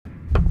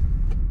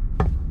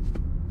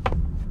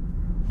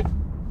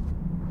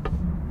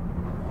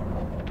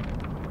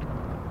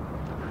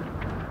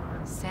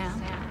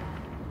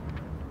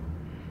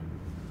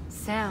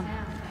Sam.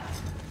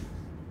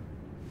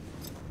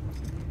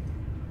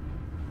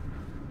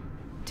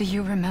 Do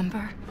you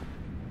remember?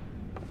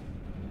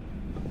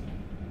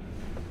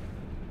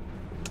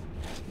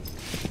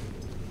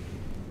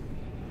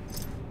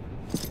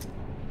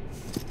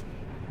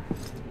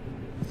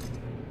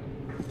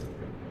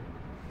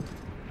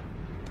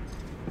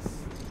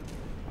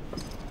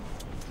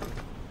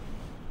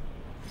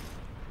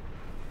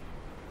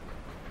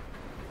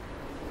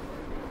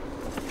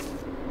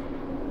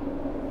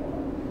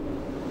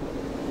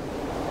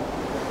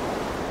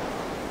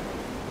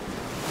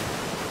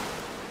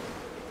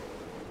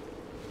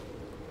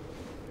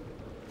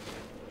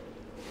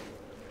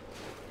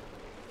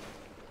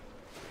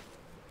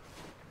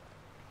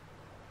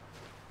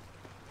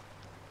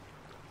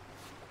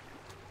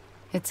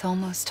 It's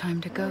almost time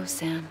to go,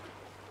 Sam.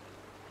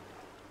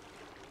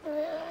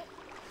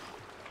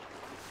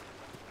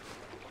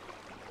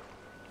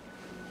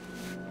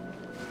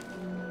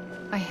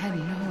 I had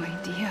no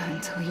idea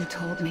until you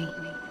told me.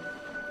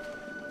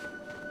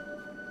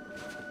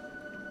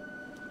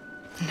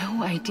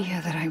 No idea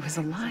that I was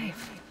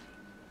alive.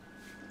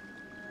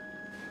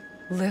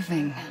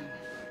 Living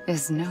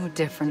is no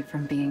different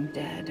from being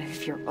dead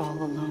if you're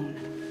all alone.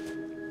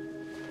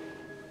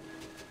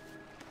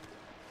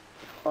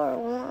 Poor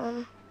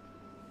Mom.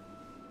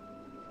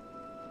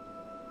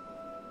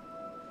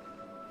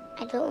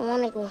 I don't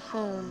want to go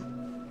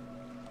home.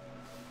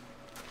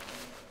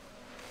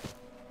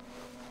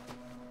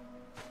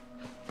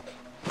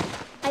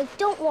 I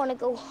don't want to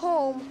go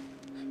home.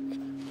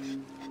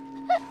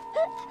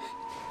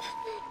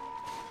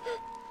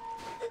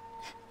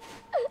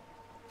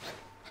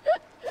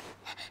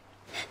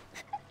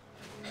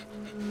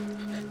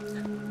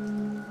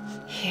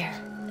 Here.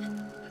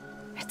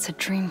 It's a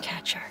dream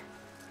catcher.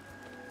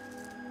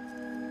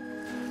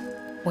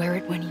 Wear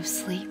it when you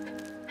sleep,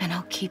 and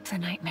I'll keep the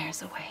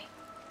nightmares away.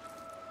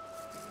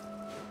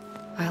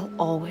 I'll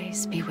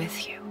always be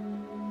with you.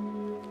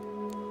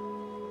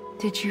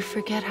 Did you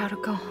forget how to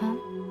go home?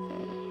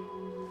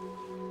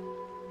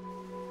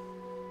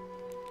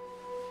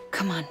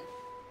 Come on.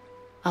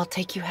 I'll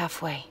take you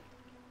halfway.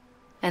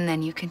 And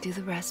then you can do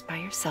the rest by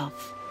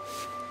yourself.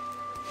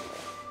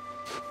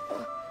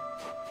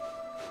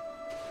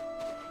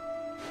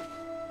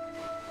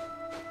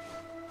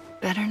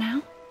 Better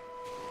now?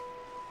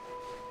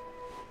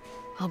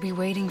 I'll be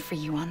waiting for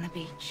you on the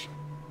beach.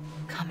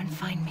 Come and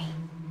find me.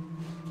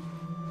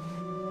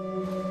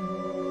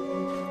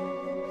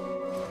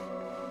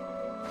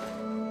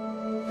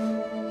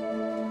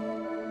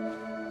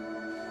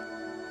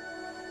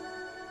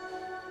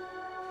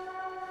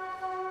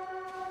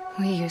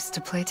 We used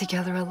to play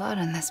together a lot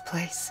in this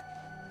place.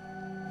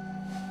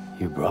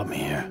 You brought me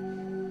here.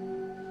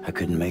 I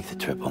couldn't make the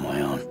trip on my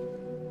own.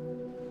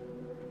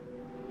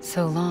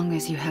 So long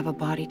as you have a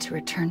body to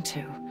return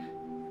to,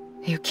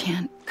 you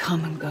can't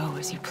come and go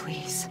as you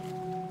please.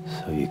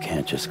 So you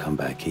can't just come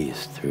back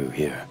east through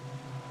here?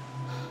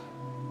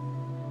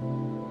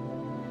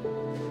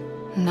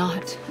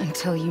 Not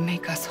until you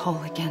make us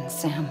whole again,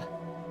 Sam.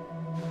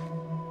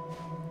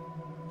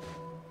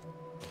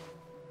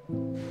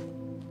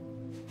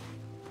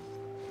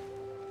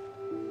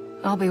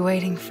 I'll be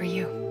waiting for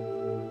you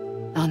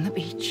on the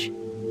beach.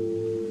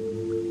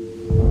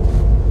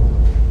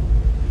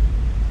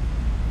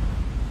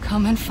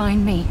 Come and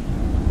find me.